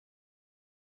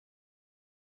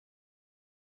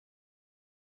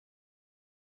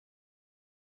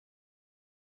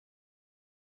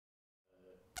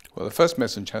Well, the first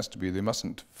message has to be they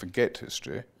mustn't forget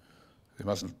history. They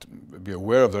mustn't be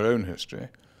aware of their own history,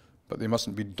 but they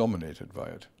mustn't be dominated by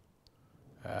it.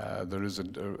 There is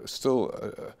still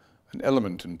an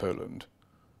element in Poland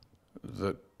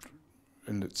that,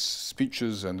 in its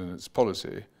speeches and in its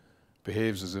policy,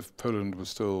 behaves as if Poland was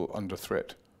still under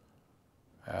threat.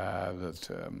 That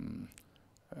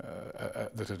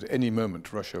at any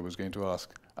moment Russia was going to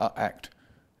act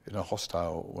in a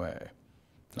hostile way.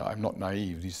 Now, I'm not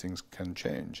naive, these things can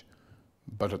change,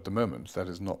 but at the moment that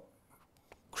is not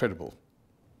credible.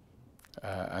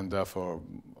 And therefore,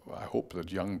 I hope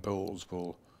that young Poles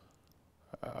will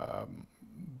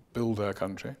build their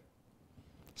country,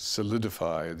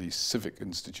 solidify the civic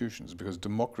institutions, because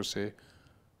democracy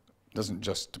doesn't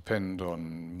just depend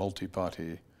on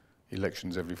multi-party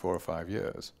elections every 4 or 5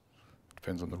 years. It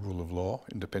depends on the rule of law,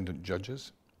 independent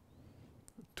judges,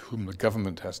 to whom the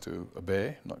government has to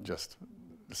obey, not just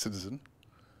the citizen,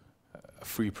 a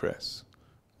free press,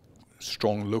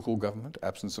 strong local government,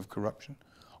 absence of corruption,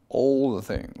 all the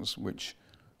things which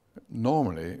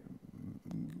normally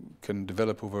can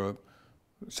develop over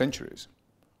centuries.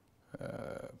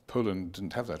 Poland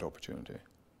didn't have that opportunity.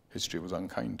 History was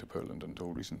unkind to Poland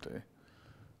until recently,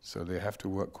 so they have to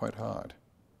work quite hard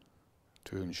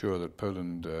to ensure that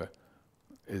Poland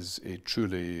is a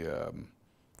truly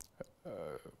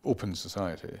open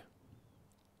society,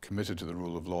 committed to the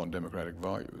rule of law and democratic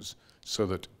values, so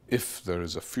that if there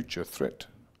is a future threat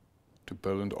to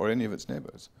Poland or any of its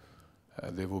neighbours,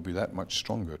 they will be that much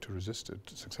stronger to resist it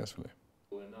successfully.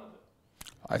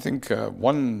 I think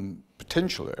one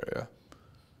potential area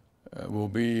will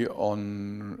be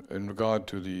in regard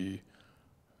to the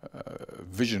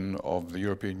vision of the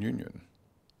European Union.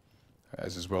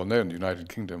 As is well known, the United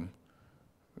Kingdom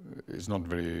is not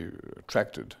very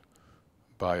attracted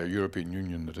by a European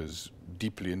Union that is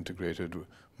deeply integrated,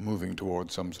 moving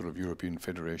towards some sort of European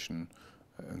federation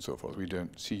and so forth. We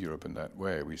don't see Europe in that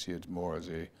way. We see it more as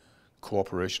a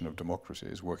cooperation of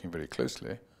democracies working very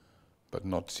closely, but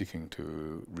not seeking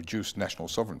to reduce national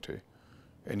sovereignty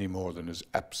any more than is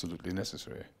absolutely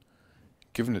necessary.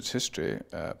 Given its history,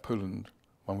 Poland,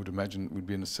 one would imagine, would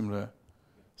be in a similar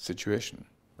situation,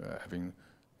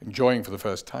 enjoying for the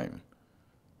first time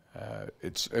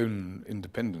its own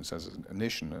independence as a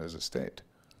nation, as a state.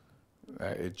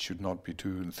 It should not be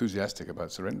too enthusiastic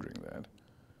about surrendering that.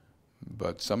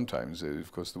 But sometimes,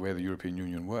 of course, the way the European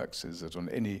Union works is that on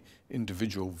any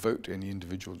individual vote, any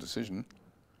individual decision,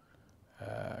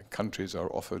 countries are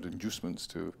offered inducements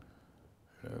to,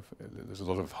 there's a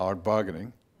lot of hard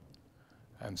bargaining,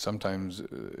 and sometimes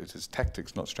it is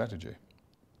tactics, not strategy.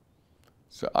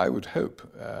 So I would hope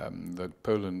that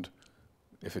Poland,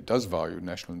 if it does value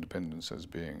national independence as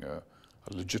being a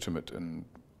legitimate and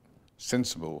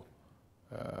sensible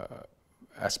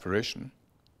aspiration,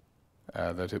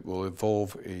 that it will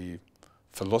evolve a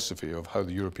philosophy of how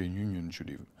the European Union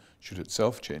should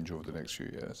itself change over the next few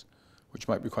years, which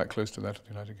might be quite close to that of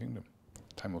the United Kingdom.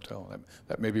 Time will tell.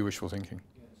 That may be wishful thinking.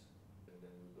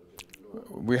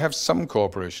 We have some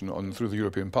cooperation through the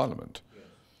European Parliament.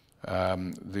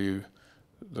 There's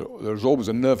always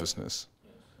a nervousness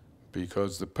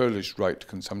because the Polish right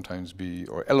can sometimes be,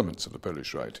 or elements of the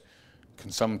Polish right,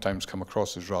 can sometimes come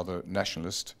across as rather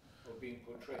nationalist,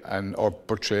 or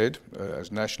portrayed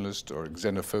as nationalist or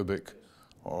xenophobic,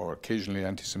 or occasionally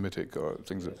anti-Semitic, or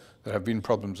things that have been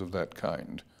problems of that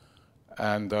kind.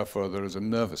 And therefore there is a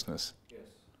nervousness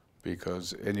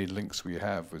because any links we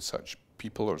have with such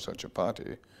people or such a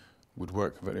party would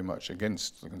work very much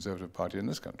against the Conservative Party in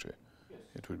this country.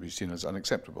 It would be seen as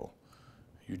unacceptable.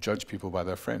 You judge people by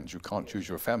their friends. You can't choose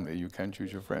your family, you can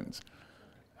choose your friends.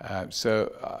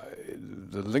 So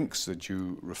the links that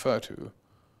you refer to,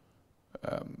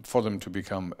 for them to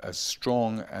become as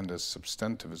strong and as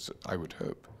substantive as I would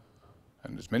hope,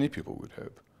 and as many people would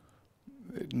hope,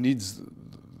 it needs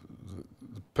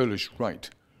the Polish right,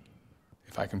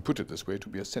 if I can put it this way, to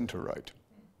be a centre-right.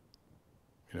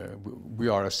 You know, we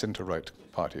are a centre-right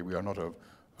party. We are not a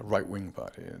right-wing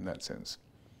party in that sense.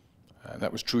 And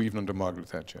that was true even under Margaret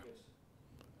Thatcher.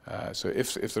 So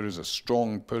if there is a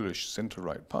strong Polish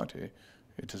centre-right party,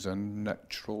 it is a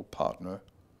natural partner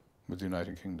with the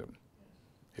United Kingdom.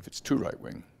 If it's too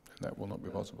right-wing, then that will not be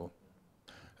possible.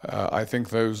 I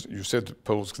think you said that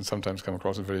Poles can sometimes come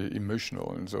across as very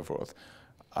emotional and so forth.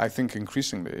 I think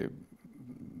increasingly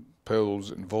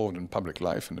Poles involved in public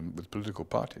life and with political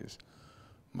parties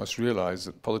must realize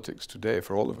that politics today,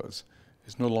 for all of us,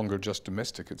 is no longer just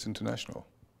domestic, it's international.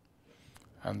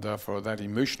 And therefore that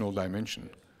emotional dimension,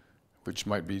 which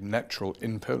might be natural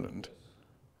in Poland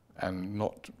and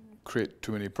not create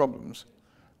too many problems,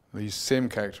 these same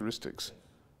characteristics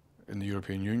in the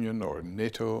European Union or in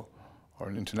NATO or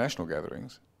in international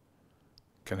gatherings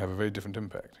can have a very different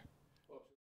impact.